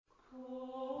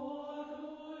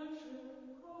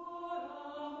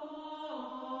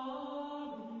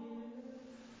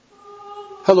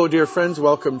Hello, dear friends.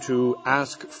 Welcome to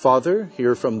Ask Father,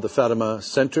 here from the Fatima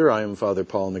Center. I am Father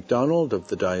Paul McDonald of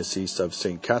the Diocese of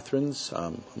St. Catherine's.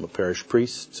 I'm a parish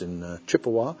priest in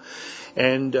Chippewa.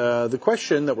 And the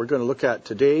question that we're going to look at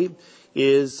today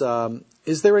is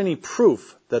there any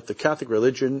proof that the Catholic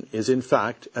religion is in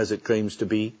fact, as it claims to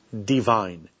be,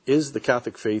 divine? Is the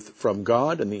Catholic faith from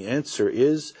God? And the answer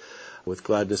is, with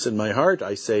gladness in my heart,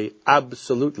 I say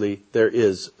absolutely there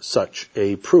is such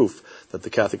a proof that the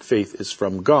Catholic faith is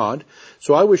from God.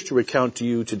 So I wish to recount to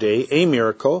you today a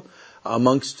miracle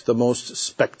amongst the most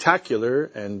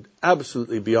spectacular and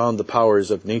absolutely beyond the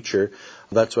powers of nature.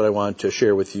 That's what I want to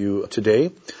share with you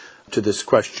today to this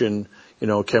question,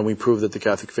 can we prove that the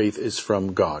Catholic faith is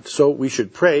from God? So we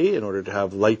should pray in order to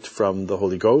have light from the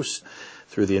Holy Ghost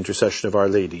through the intercession of Our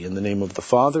Lady. In the name of the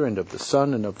Father, and of the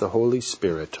Son, and of the Holy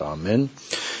Spirit. Amen.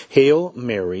 Hail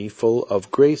Mary, full of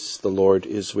grace, the Lord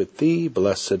is with thee.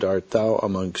 Blessed art thou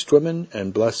amongst women,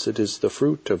 and blessed is the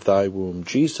fruit of thy womb,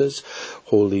 Jesus.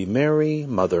 Holy Mary,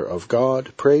 Mother of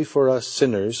God, pray for us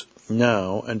sinners,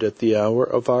 now and at the hour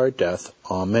of our death.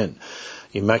 Amen.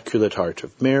 Immaculate Heart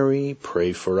of Mary,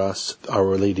 pray for us.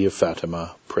 Our Lady of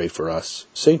Fatima, pray for us.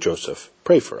 Saint Joseph,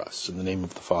 pray for us. In the name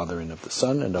of the Father, and of the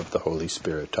Son, and of the Holy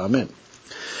Spirit. Amen.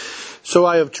 So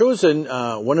I have chosen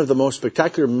one of the most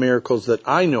spectacular miracles that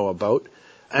I know about,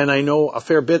 and I know a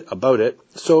fair bit about it.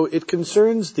 So it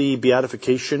concerns the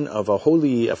beatification of a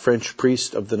holy French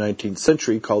priest of the 19th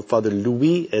century called Father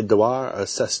Louis-Édouard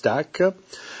Sestac,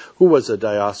 who was a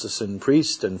diocesan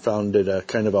priest and founded a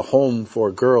kind of a home for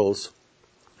girls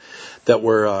that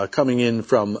were coming in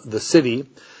from the city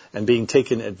and being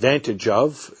taken advantage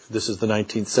of. This is the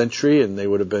 19th century, and they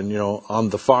would have been, on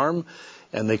the farm,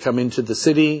 and they come into the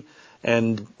city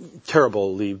and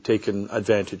terribly taken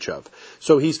advantage of.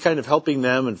 So he's kind of helping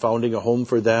them and founding a home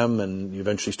for them, and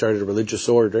eventually started a religious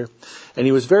order. And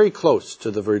he was very close to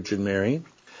the Virgin Mary.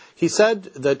 He said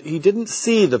that he didn't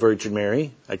see the Virgin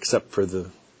Mary, except for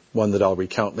the one that I'll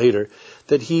recount later,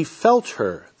 that he felt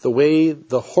her the way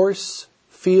the horse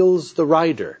feels the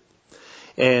rider.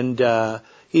 And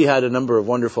he had a number of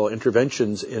wonderful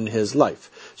interventions in his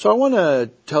life. So I want to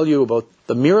tell you about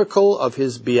the miracle of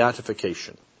his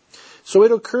beatification. So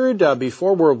it occurred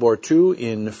before World War II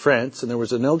in France, and there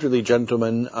was an elderly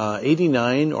gentleman,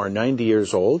 89 or 90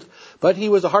 years old, but he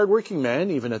was a hard-working man,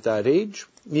 even at that age.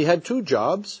 He had two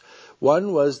jobs.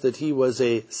 One was that he was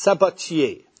a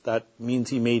sabatier. That means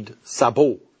he made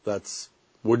sabots. That's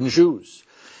wooden shoes.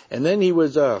 And then he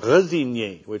was a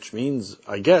resinier, which means,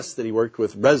 I guess, that he worked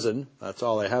with resin. That's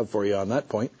all I have for you on that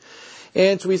point.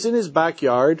 And so he's in his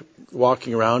backyard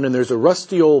walking around, and there's a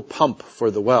rusty old pump for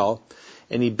the well,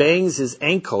 and he bangs his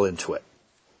ankle into it.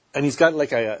 And he's got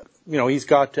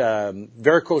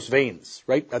varicose veins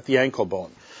right at the ankle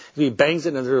bone. And he bangs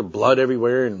it, and there's blood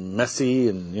everywhere and messy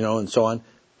and so on,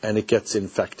 and it gets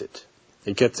infected.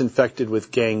 It gets infected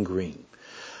with gangrene.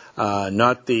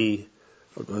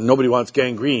 Nobody wants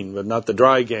gangrene, but not the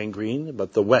dry gangrene,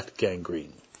 but the wet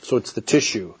gangrene. So it's the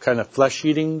tissue, kind of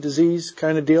flesh-eating disease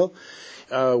kind of deal.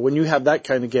 When you have that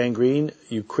kind of gangrene,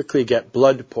 you quickly get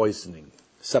blood poisoning,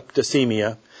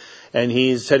 septicemia, and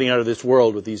he's heading out of this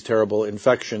world with these terrible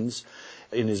infections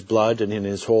in his blood and in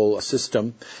his whole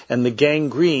system. And the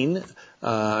gangrene,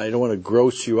 I don't want to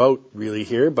gross you out really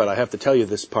here, but I have to tell you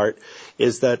this part,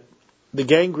 is that the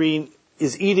gangrene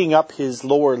is eating up his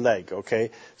lower leg, okay,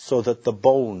 so that the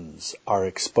bones are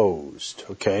exposed,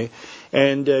 okay?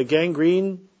 And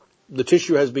gangrene, the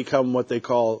tissue has become what they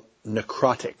call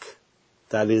necrotic.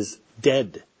 That is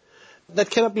dead.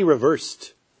 That cannot be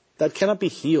reversed. That cannot be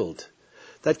healed.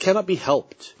 That cannot be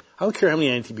helped. I don't care how many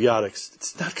antibiotics.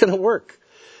 It's not going to work.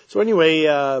 So anyway,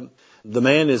 the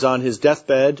man is on his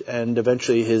deathbed, and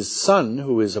eventually his son,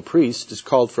 who is a priest, is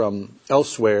called from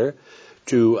elsewhere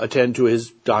to attend to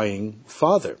his dying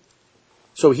father.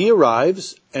 So he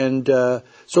arrives, and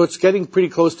so it's getting pretty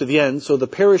close to the end. So the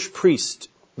parish priest,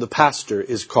 the pastor,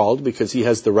 is called because he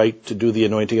has the right to do the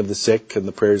anointing of the sick and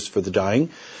the prayers for the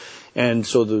dying. And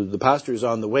so the pastor is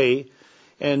on the way,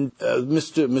 and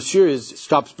Monsieur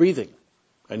stops breathing,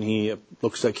 and he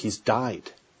looks like he's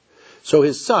died. So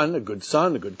his son, a good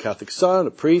Catholic son,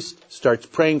 a priest, starts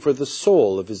praying for the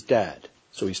soul of his dad.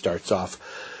 So he starts off.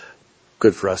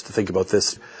 Good for us to think about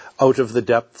this. Out of the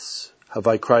depths have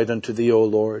I cried unto thee, O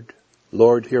Lord.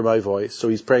 Lord, hear my voice. So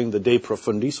he's praying the De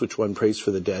Profundis, which one prays for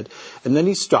the dead. And then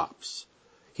he stops.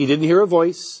 He didn't hear a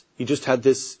voice. He just had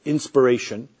this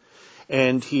inspiration.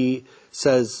 And he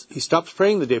stops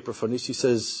praying the De Profundis. He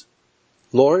says,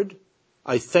 Lord,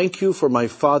 I thank you for my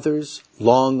father's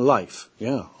long life.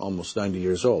 Yeah, almost 90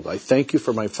 years old. I thank you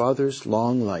for my father's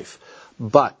long life.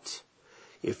 But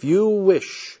if you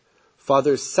wish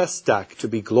Father Sestak to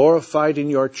be glorified in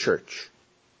your church.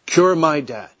 Cure my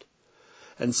dad.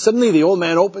 And suddenly the old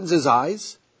man opens his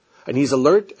eyes, and he's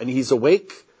alert, and he's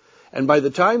awake. And by the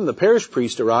time the parish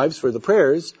priest arrives for the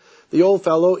prayers, the old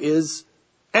fellow is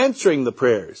answering the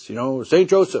prayers. St.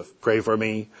 Joseph, pray for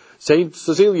me. St.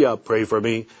 Cecilia, pray for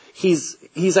me.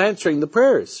 He's answering the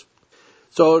prayers.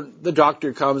 So the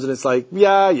doctor comes and it's like,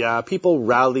 yeah, people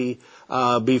rally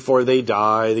before they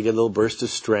die. They get a little burst of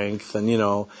strength and,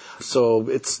 so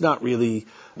it's not really,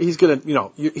 he's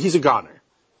a goner.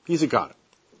 He's a goner.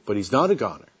 But he's not a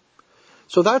goner.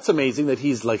 So that's amazing that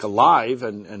he's like alive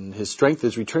and his strength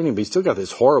is returning, but he's still got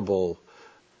this horrible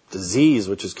disease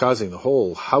which is causing the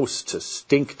whole house to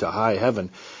stink to high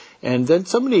heaven. And then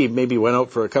somebody maybe went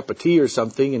out for a cup of tea or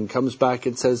something and comes back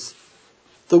and says,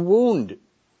 the wound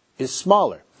is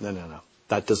smaller. No.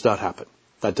 That does not happen.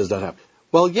 That does not happen.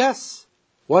 Well, yes.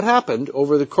 What happened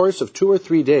over the course of 2 or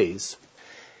 3 days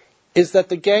is that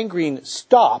the gangrene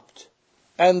stopped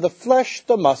and the flesh,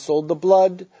 the muscle, the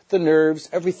blood, the nerves,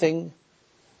 everything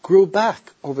grew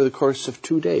back over the course of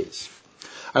 2 days.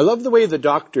 I love the way the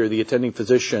doctor, the attending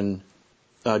physician,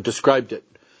 described it.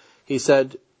 He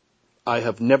said, I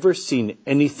have never seen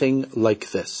anything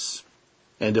like this.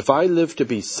 And if I live to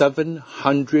be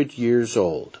 700 years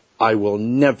old, I will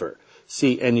never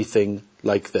see anything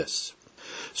like this.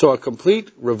 So a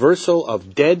complete reversal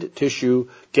of dead tissue,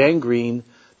 gangrene.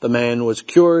 The man was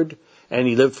cured, and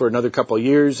he lived for another couple of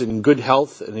years in good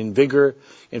health and in vigor.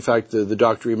 In fact, the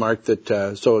doctor remarked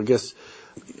that, so I guess,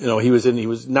 now he's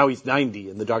 90,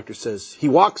 and the doctor says, he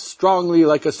walks strongly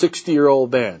like a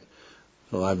 60-year-old man.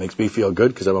 Well, that makes me feel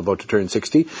good because I'm about to turn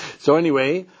 60. So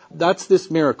anyway, that's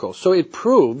this miracle. So it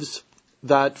proves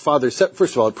that Father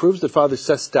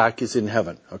Sestak is in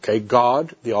heaven. Okay,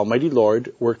 God, the Almighty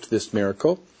Lord, worked this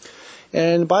miracle.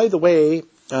 And by the way,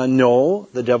 no,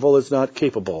 the devil is not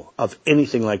capable of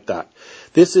anything like that.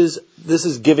 This is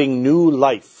giving new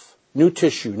life, new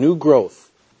tissue, new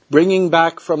growth, bringing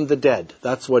back from the dead.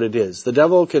 That's what it is. The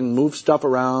devil can move stuff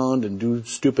around and do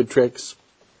stupid tricks,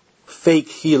 fake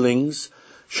healings.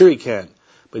 Sure he can,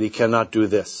 but he cannot do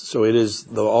this. So it is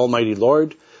the Almighty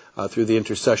Lord, through the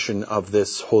intercession of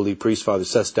this holy priest, Father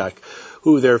Sestak,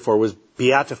 who therefore was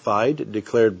beatified,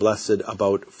 declared blessed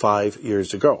about 5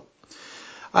 years ago.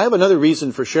 I have another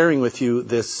reason for sharing with you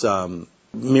this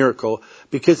miracle,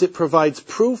 because it provides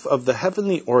proof of the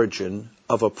heavenly origin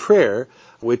of a prayer,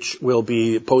 which will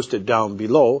be posted down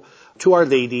below, to Our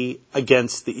Lady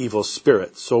against the evil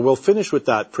spirits. So we'll finish with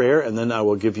that prayer, and then I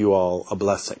will give you all a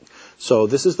blessing. So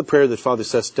this is the prayer that Father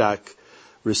Sestak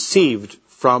received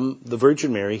from the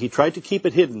Virgin Mary. He tried to keep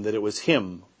it hidden that it was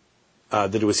him,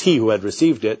 that it was he who had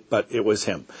received it, but it was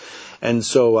him. And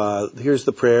so here's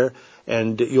the prayer,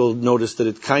 and you'll notice that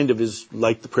it kind of is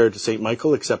like the prayer to St.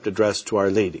 Michael, except addressed to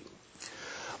Our Lady.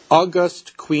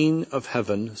 August Queen of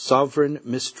Heaven, sovereign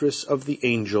mistress of the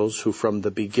angels, who from the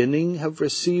beginning have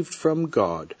received from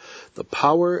God the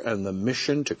power and the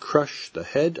mission to crush the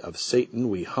head of Satan,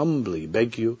 we humbly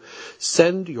beg you,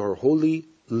 send your holy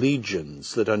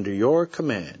legions, that under your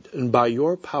command and by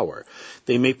your power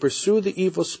they may pursue the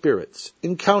evil spirits,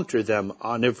 encounter them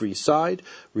on every side,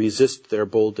 resist their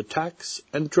bold attacks,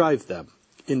 and drive them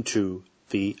into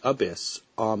the abyss.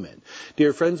 Amen.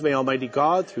 Dear friends, may Almighty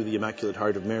God, through the Immaculate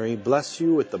Heart of Mary, bless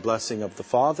you with the blessing of the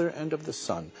Father and of the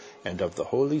Son and of the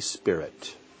Holy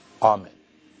Spirit. Amen.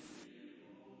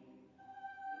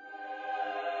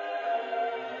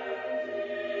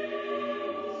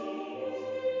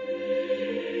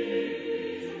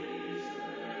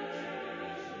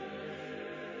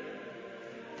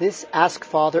 This Ask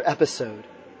Father episode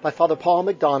by Father Paul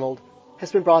McDonald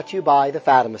has been brought to you by the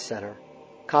Fatima Center.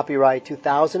 Copyright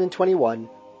 2021,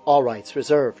 all rights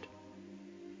reserved.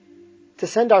 To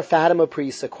send our Fatima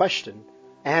priests a question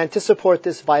and to support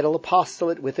this vital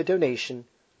apostolate with a donation,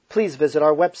 please visit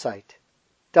our website,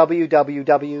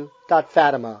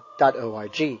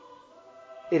 www.fatima.org.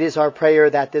 It is our prayer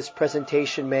that this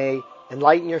presentation may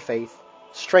enlighten your faith,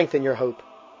 strengthen your hope,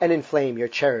 and inflame your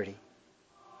charity.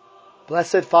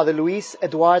 Blessed Father Luis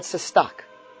Eduard Sestak,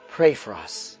 pray for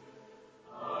us.